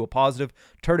turn it into a positive,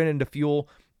 turn it into fuel,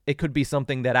 it could be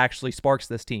something that actually sparks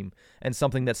this team and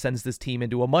something that sends this team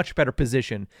into a much better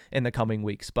position in the coming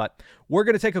weeks. But we're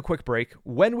going to take a quick break.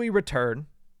 When we return,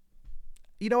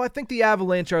 I think the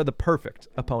Avalanche are the perfect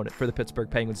opponent for the Pittsburgh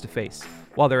Penguins to face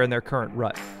while they're in their current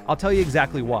rut. I'll tell you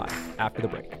exactly why after the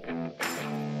break.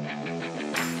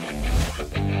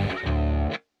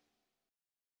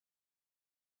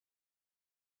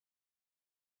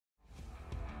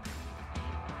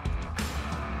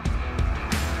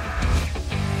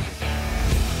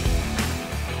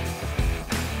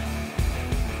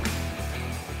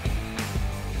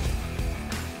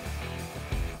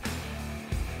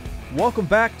 Welcome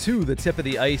back to the Tip of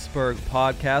the Iceberg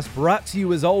podcast, brought to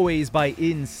you as always by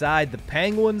Inside the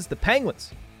Penguins. The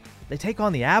Penguins, they take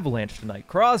on the Avalanche tonight.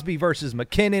 Crosby versus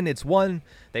McKinnon. It's one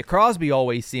that Crosby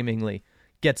always seemingly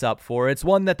gets up for. It's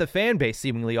one that the fan base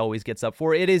seemingly always gets up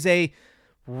for. It is a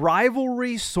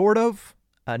rivalry, sort of.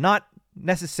 Not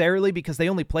necessarily, because they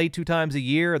only play 2 times a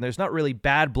year and there's not really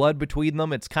bad blood between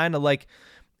them. It's kind of like,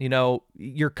 you know,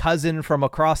 your cousin from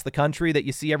across the country that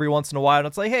you see every once in a while, and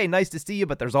it's like, hey, nice to see you,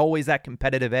 but there's always that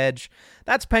competitive edge.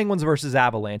 That's Penguins versus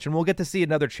Avalanche, and we'll get to see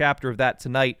another chapter of that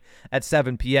tonight at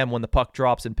 7 p.m. when the puck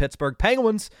drops in Pittsburgh.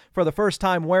 Penguins, for the first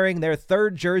time, wearing their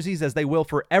 3rd jerseys, as they will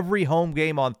for every home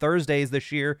game on Thursdays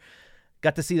this year.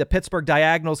 Got to see the Pittsburgh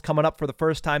Diagonals coming up for the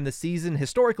first time this season.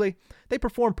 Historically, they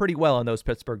perform pretty well on those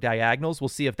Pittsburgh Diagonals. We'll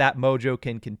see if that mojo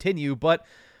can continue, but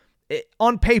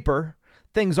on paper,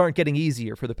 things aren't getting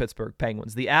easier for the Pittsburgh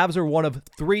Penguins. The Avs are one of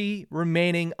 3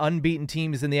 remaining unbeaten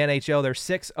teams in the NHL. They're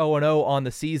 6-0-0 on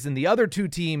the season. The other 2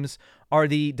 teams are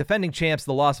the defending champs,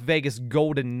 the Las Vegas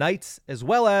Golden Knights, as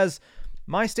well as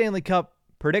my Stanley Cup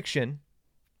prediction,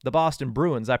 the Boston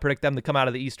Bruins. I predict them to come out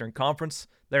of the Eastern Conference.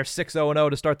 They're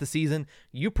 6-0-0 to start the season.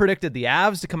 You predicted the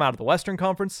Avs to come out of the Western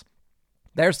Conference.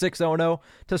 They're 6-0-0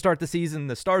 to start the season.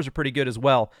 The Stars are pretty good as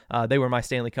well. They were my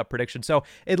Stanley Cup prediction. So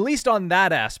at least on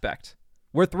that aspect,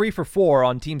 we're 3 for 4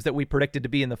 on teams that we predicted to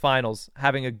be in the finals,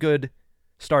 having a good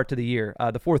start to the year.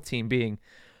 The 4th team being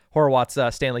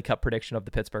Horwat's Stanley Cup prediction of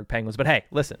the Pittsburgh Penguins. But hey,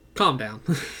 listen. Calm down.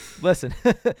 listen.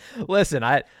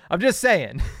 I'm just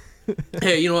saying.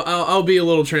 Hey, you know, I'll be a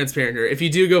little transparent here. If you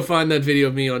do go find that video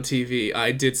of me on TV,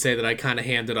 I did say that I kind of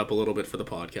handed up a little bit for the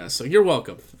podcast. So you're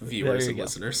welcome, viewers and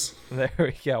listeners. There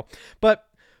we go. But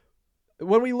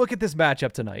when we look at this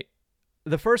matchup tonight,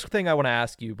 the first thing I want to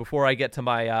ask you before I get to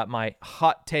my my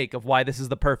hot take of why this is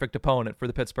the perfect opponent for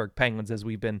the Pittsburgh Penguins, as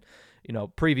we've been, you know,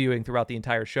 previewing throughout the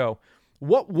entire show,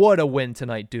 what would a win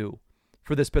tonight do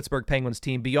for this Pittsburgh Penguins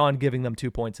team beyond giving them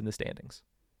 2 points in the standings?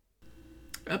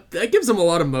 That gives them a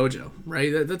lot of mojo,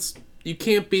 right? That's you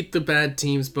can't beat the bad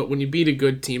teams, but when you beat a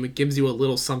good team, it gives you a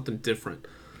little something different.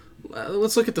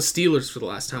 Let's look at the Steelers for the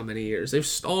last how many years. They've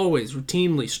always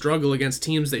routinely struggled against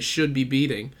teams they should be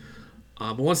beating.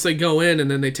 But once they go in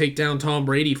and then they take down Tom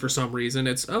Brady for some reason,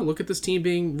 it's, oh, look at this team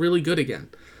being really good again.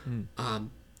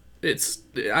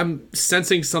 I'm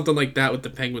sensing something like that with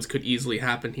the Penguins could easily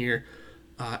happen here.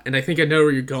 And I think I know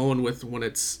where you're going with when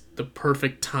it's the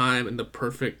perfect time and the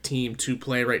perfect team to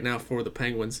play right now for the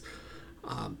Penguins.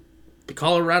 The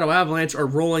Colorado Avalanche are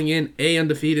rolling in A,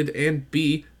 undefeated, and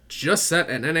B, just set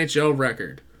an NHL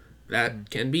record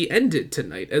that can be ended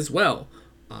tonight as well.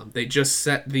 They just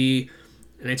set the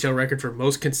NHL record for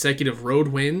most consecutive road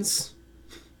wins,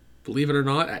 believe it or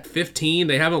not, at 15.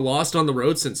 They haven't lost on the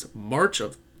road since March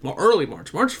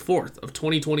 4th of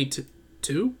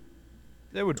 2022.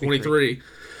 That would be 23.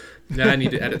 Yeah, I need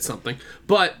to edit something.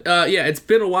 But yeah, it's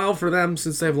been a while for them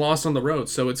since they've lost on the road,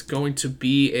 so it's going to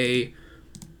be a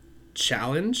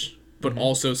challenge, but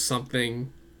also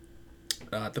something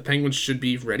the Penguins should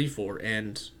be ready for,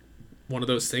 and one of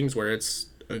those things where it's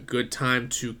a good time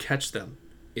to catch them.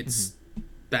 It's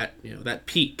that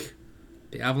peak.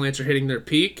 The Avalanche are hitting their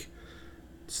peak.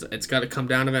 It's got to come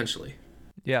down eventually.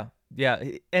 Yeah,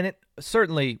 and it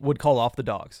certainly would call off the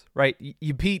Dogs, right?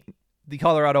 You beat the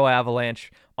Colorado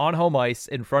Avalanche on home ice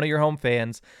in front of your home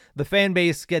fans. The fan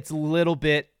base gets a little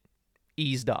bit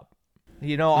eased up.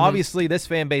 You know, obviously this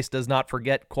fan base does not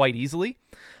forget quite easily.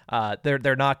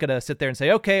 They're not going to sit there and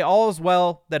say, okay, all is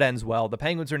well that ends well. The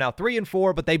Penguins are now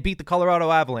 3-4, but they beat the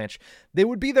Colorado Avalanche. They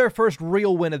would be their first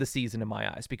real win of the season in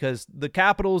my eyes, because the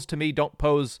Capitals, to me, don't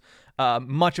pose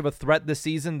much of a threat this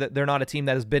season. That they're not a team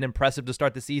that has been impressive to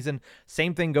start the season.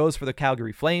 Same thing goes for the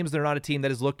Calgary Flames. They're not a team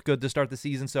that has looked good to start the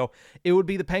season. So it would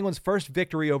be the Penguins' first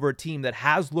victory over a team that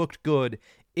has looked good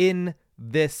in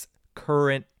this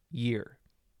current year,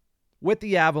 with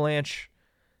the Avalanche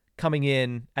coming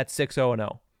in at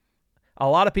 6-0-0. A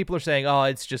lot of people are saying, oh,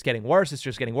 it's just getting worse. It's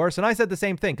just getting worse. And I said the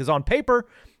same thing, because on paper,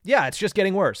 yeah, it's just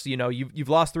getting worse. You know, you've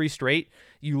lost 3 straight.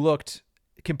 You looked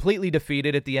completely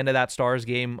defeated at the end of that Stars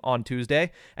game on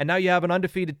Tuesday. And now you have an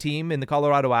undefeated team in the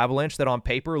Colorado Avalanche that on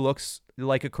paper looks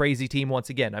like a crazy team once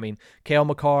again. I mean, Cale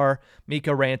Makar,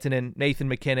 Mikko Rantanen, Nathan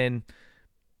MacKinnon.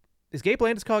 Is Gabe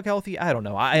Landeskog healthy? I don't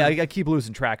know. I keep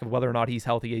losing track of whether or not he's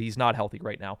healthy. He's not healthy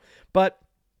right now. But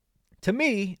to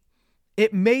me,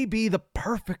 it may be the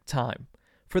perfect time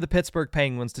for the Pittsburgh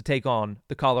Penguins to take on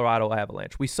the Colorado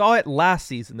Avalanche. We saw it last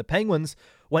season. The Penguins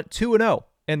went 2-0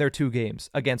 in their 2 games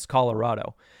against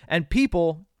Colorado. And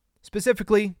people,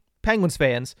 specifically Penguins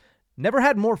fans, never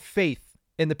had more faith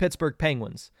in the Pittsburgh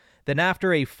Penguins than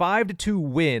after a 5-2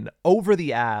 win over the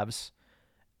Avs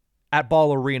at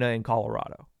Ball Arena in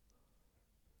Colorado.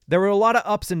 There were a lot of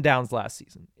ups and downs last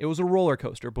season. It was a roller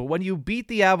coaster, but when you beat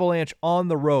the Avalanche on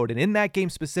the road, and in that game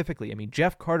specifically, I mean,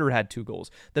 Jeff Carter had 2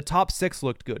 goals. The top 6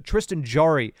 looked good. Tristan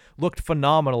Jarry looked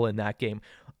phenomenal in that game.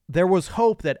 There was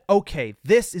hope that, okay,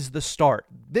 this is the start.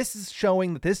 This is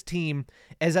showing that this team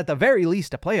is at the very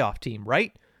least a playoff team,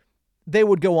 right? They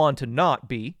would go on to not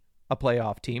be a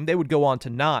playoff team. They would go on to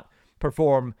not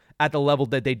perform at the level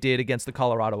that they did against the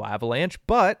Colorado Avalanche,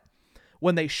 but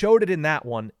when they showed it in that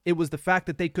one, it was the fact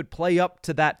that they could play up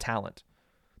to that talent.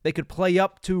 They could play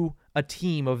up to a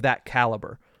team of that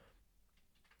caliber.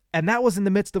 And that was in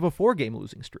the midst of a 4-game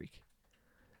losing streak.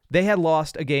 They had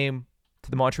lost a game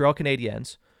to the Montreal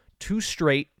Canadiens, 2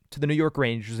 straight to the New York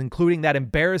Rangers, including that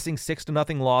embarrassing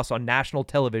 6-0 loss on national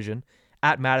television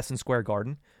at Madison Square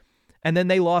Garden. And then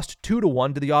they lost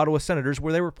 2-1 to the Ottawa Senators,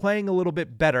 where they were playing a little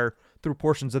bit better through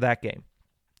portions of that game.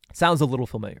 Sounds a little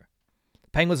familiar.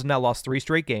 Penguins have now lost 3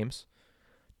 straight games,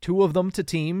 2 of them to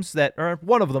teams that, or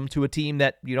 1 of them to a team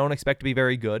that you don't expect to be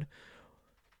very good.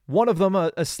 1 of them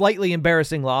a slightly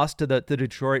embarrassing loss to the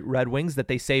Detroit Red Wings that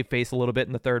they saved face a little bit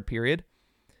in the 3rd period.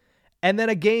 And then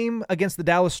a game against the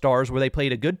Dallas Stars where they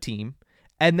played a good team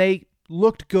and they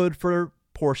looked good for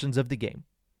portions of the game.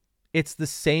 It's the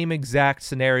same exact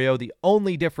scenario. The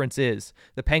only difference is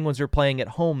the Penguins are playing at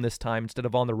home this time instead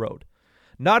of on the road.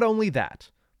 Not only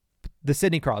that, the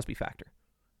Sidney Crosby factor.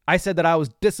 I said that I was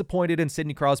disappointed in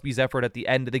Sidney Crosby's effort at the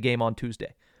end of the game on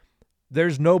Tuesday.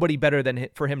 There's nobody better than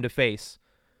for him to face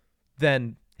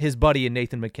than his buddy in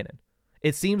Nathan MacKinnon.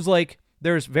 It seems like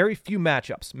there's very few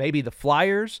matchups, maybe the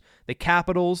Flyers, the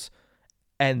Capitals,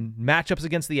 and matchups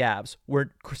against the Avs,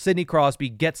 where Sidney Crosby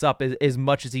gets up as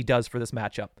much as he does for this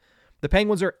matchup. The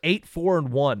Penguins are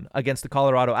 8-4-1 against the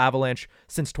Colorado Avalanche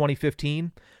since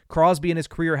 2015. Crosby in his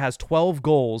career has 12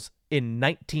 goals in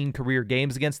 19 career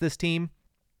games against this team.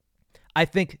 I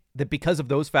think that because of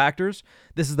those factors,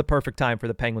 this is the perfect time for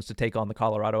the Penguins to take on the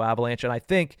Colorado Avalanche, and I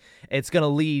think it's going to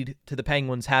lead to the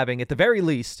Penguins having, at the very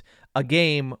least, a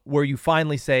game where you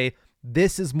finally say,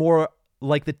 this is more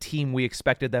like the team we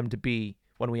expected them to be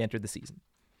when we entered the season.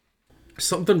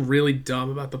 Something really dumb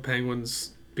about the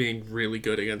Penguins being really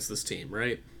good against this team,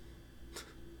 right?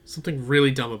 Something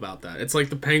really dumb about that. It's like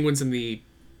the Penguins and the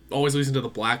always losing to the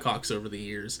Blackhawks over the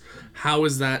years. How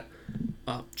is that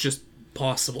just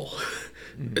possible?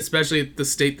 Especially the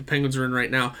state the Penguins are in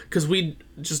right now. Because we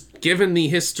just, given the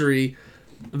history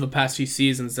of the past few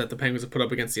seasons that the Penguins have put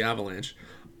up against the Avalanche,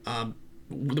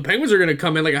 the Penguins are going to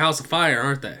come in like a house of fire,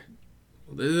 aren't they?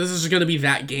 This is going to be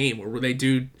that game where they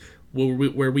do,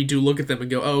 where we do look at them and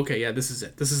go, oh, okay, yeah, this is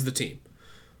it. This is the team.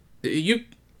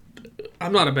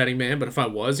 I'm not a betting man, but if I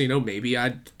was, maybe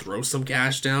I'd throw some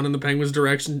cash down in the Penguins'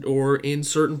 direction or in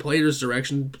certain players'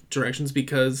 directions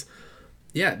because,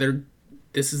 yeah,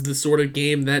 this is the sort of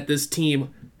game that this team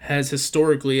has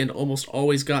historically and almost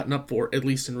always gotten up for, at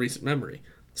least in recent memory,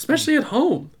 especially at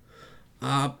home.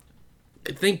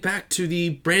 Think back to the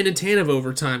Brandon Tanev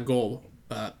overtime goal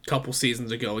a couple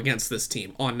seasons ago against this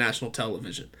team on national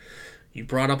television. You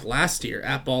brought up last year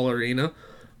at Ball Arena.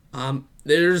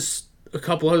 There's a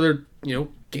couple other,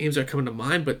 games that come to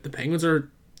mind, but the Penguins are,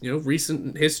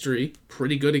 recent history,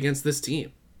 pretty good against this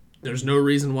team. There's no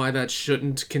reason why that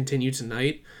shouldn't continue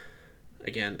tonight.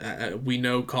 Again, we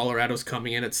know Colorado's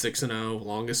coming in at 6-0,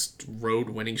 longest road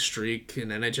winning streak in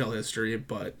NHL history,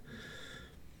 but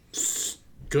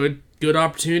good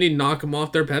opportunity to knock them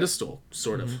off their pedestal,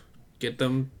 sort of. Hit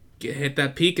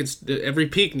that peak. Every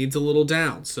peak needs a little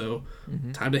down, so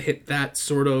time to hit that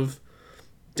sort of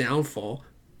downfall,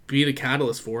 be the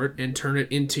catalyst for it, and turn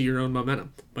it into your own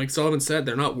momentum. Mike Sullivan said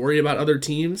they're not worried about other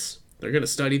teams. They're going to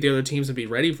study the other teams and be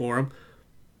ready for them,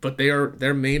 but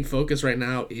their main focus right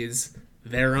now is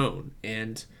their own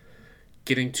and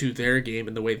getting to their game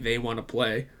and the way they want to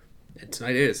play. And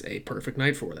tonight is a perfect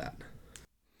night for that.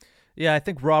 Yeah, I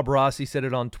think Rob Rossi said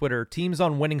it on Twitter. Teams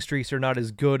on winning streaks are not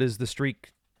as good as the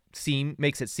streak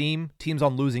makes it seem. Teams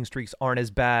on losing streaks aren't as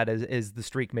bad as the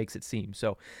streak makes it seem.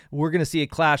 So we're going to see a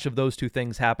clash of those two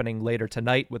things happening later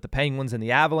tonight with the Penguins and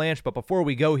the Avalanche. But before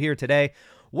we go here today,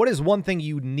 what is one thing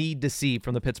you need to see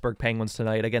from the Pittsburgh Penguins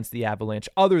tonight against the Avalanche,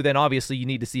 other than obviously you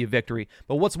need to see a victory?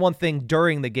 But what's one thing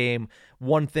during the game,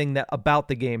 one thing about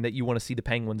the game that you want to see the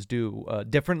Penguins do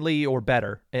differently or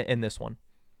better in this one?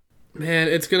 Man,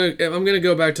 I'm gonna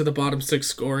go back to the bottom 6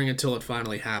 scoring until it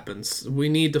finally happens. We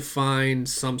need to find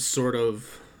some sort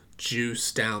of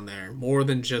juice down there, more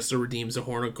than just a Redeem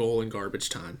Zahorna goal in garbage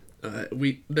time.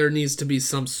 There needs to be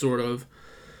some sort of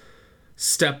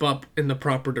step up in the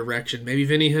proper direction. Maybe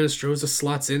Vinny Hinostroza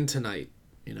slots in tonight.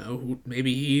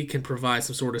 Maybe he can provide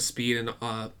some sort of speed and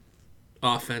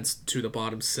offense to the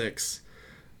bottom six.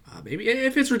 Maybe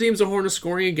if it's redeems a horn of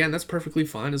scoring again, that's perfectly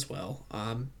fine as well.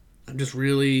 I'm just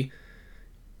really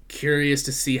curious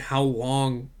to see how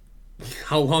long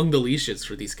the leash is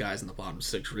for these guys in the bottom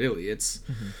six. Really, it's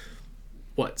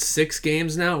what, 6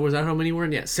 games now? Was that how many we're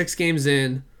in? Yeah, 6 games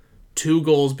in, 1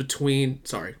 goal between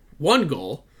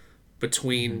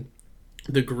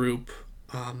the group,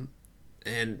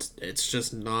 and it's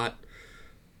just not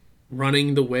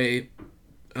running the way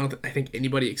I think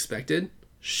anybody expected.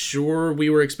 Sure, we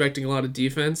were expecting a lot of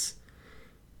defense,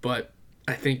 but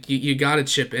I think you got to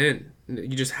chip in. You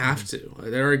just have to.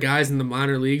 There are guys in the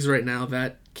minor leagues right now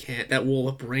that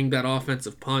will bring that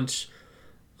offensive punch.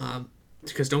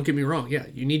 Because don't get me wrong, yeah,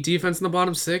 you need defense in the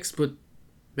bottom 6, but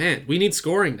man, we need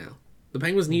scoring now. The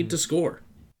Penguins need to score.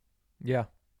 Yeah.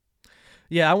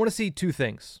 Yeah, I want to see 2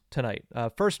 things tonight.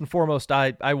 First and foremost,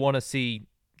 I want to see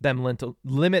them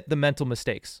limit the mental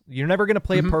mistakes. You're never going to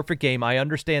play a perfect game. I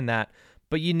understand that.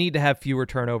 But you need to have fewer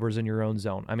turnovers in your own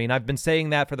zone. I mean, I've been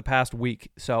saying that for the past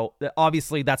week. So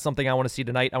obviously that's something I want to see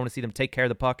tonight. I want to see them take care of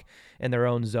the puck in their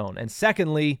own zone. And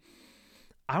secondly,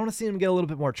 I want to see them get a little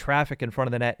bit more traffic in front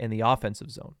of the net in the offensive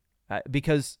zone.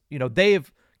 Because, they've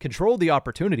controlled the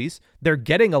opportunities. They're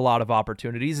getting a lot of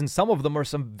opportunities, and some of them are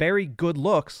some very good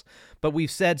looks. But we've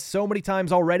said so many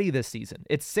times already this season,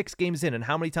 it's 6 games in, and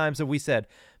how many times have we said,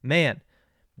 man,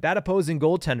 that opposing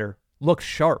goaltender looks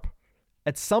sharp.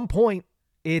 At some point,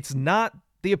 it's not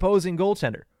the opposing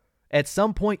goaltender. At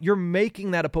some point, you're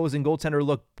making that opposing goaltender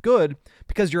look good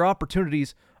because your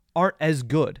opportunities aren't as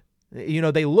good.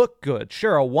 They look good.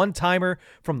 Sure, a one-timer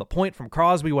from the point from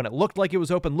Crosby when it looked like it was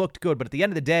open looked good, but at the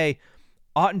end of the day,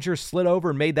 Ottinger slid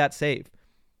over and made that save.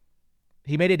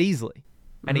 He made it easily,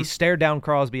 and he stared down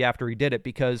Crosby after he did it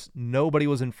because nobody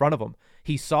was in front of him.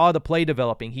 He saw the play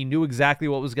developing. He knew exactly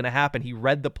what was going to happen. He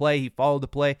read the play, he followed the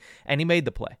play, and he made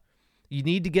the play. You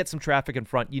need to get some traffic in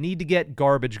front. You need to get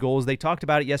garbage goals. They talked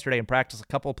about it yesterday in practice. A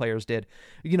couple of players did.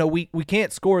 We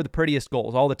can't score the prettiest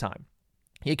goals all the time.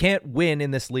 You can't win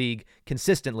in this league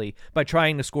consistently by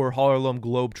trying to score Harlem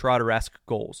Globetrotter-esque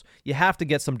goals. You have to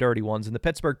get some dirty ones, and the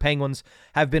Pittsburgh Penguins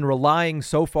have been relying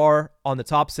so far on the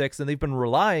top 6, and they've been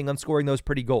relying on scoring those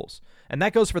pretty goals. And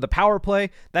that goes for the power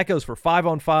play. That goes for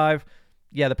 5-on-5.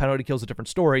 Yeah, the penalty kill is a different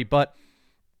story, but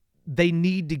they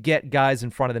need to get guys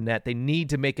in front of the net. They need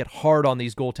to make it hard on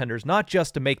these goaltenders, not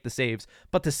just to make the saves,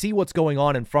 but to see what's going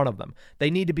on in front of them.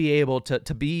 They need to be able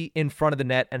to be in front of the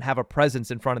net and have a presence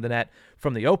in front of the net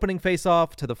from the opening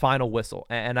faceoff to the final whistle.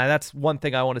 And that's one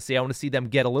thing I want to see. I want to see them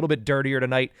get a little bit dirtier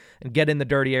tonight and get in the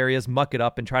dirty areas, muck it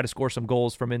up, and try to score some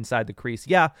goals from inside the crease.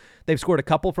 Yeah, they've scored a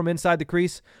couple from inside the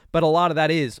crease, but a lot of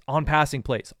that is on passing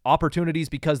plays. Opportunities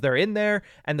because they're in there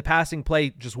and the passing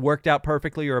play just worked out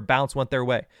perfectly or a bounce went their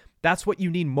way. That's what you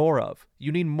need more of.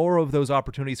 You need more of those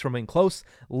opportunities from in close,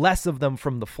 less of them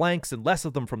from the flanks and less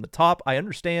of them from the top. I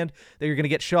understand that you're going to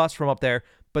get shots from up there,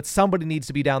 but somebody needs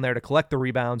to be down there to collect the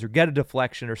rebounds or get a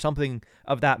deflection or something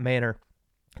of that manner.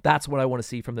 That's what I want to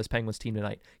see from this Penguins team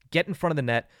tonight. Get in front of the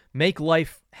net, make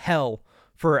life hell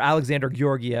for Alexander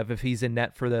Georgiev if he's in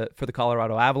net for the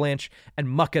Colorado Avalanche, and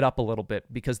muck it up a little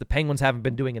bit because the Penguins haven't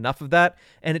been doing enough of that,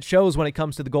 and it shows when it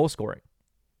comes to the goal scoring.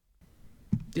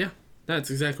 Yeah.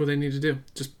 That's exactly what they need to do.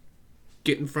 Just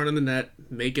get in front of the net,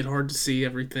 make it hard to see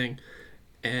everything,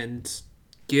 and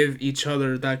give each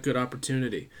other that good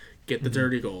opportunity. Get the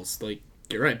dirty goals. Like,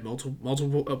 you're right,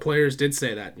 multiple players did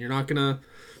say that. You're not going to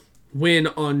win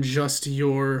on just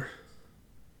your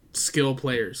skill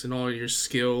players and all your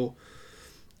skilled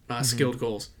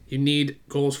goals. You need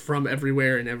goals from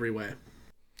everywhere in every way.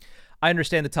 I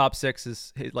understand the top 6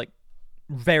 is like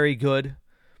very good,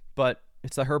 but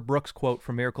it's a Herb Brooks quote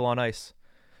from Miracle on Ice.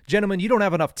 Gentlemen, you don't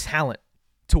have enough talent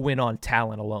to win on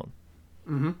talent alone.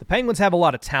 The Penguins have a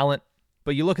lot of talent,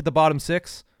 but you look at the bottom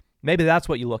 6, maybe that's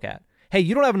what you look at. Hey,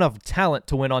 you don't have enough talent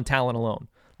to win on talent alone.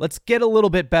 Let's get a little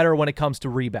bit better when it comes to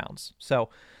rebounds. So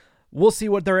we'll see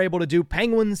what they're able to do.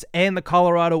 Penguins and the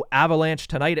Colorado Avalanche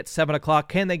tonight at 7 o'clock.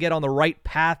 Can they get on the right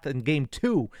path in Game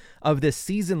 2 of this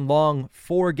season-long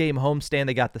 4-game homestand?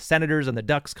 They got the Senators and the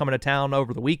Ducks coming to town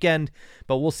over the weekend,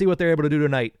 but we'll see what they're able to do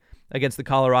tonight against the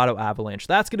Colorado Avalanche.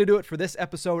 That's going to do it for this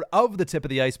episode of The Tip of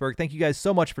the Iceberg. Thank you guys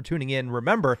so much for tuning in.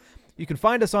 Remember, you can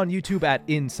find us on YouTube at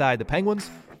Inside the Penguins,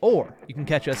 or you can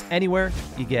catch us anywhere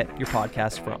you get your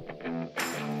podcasts from.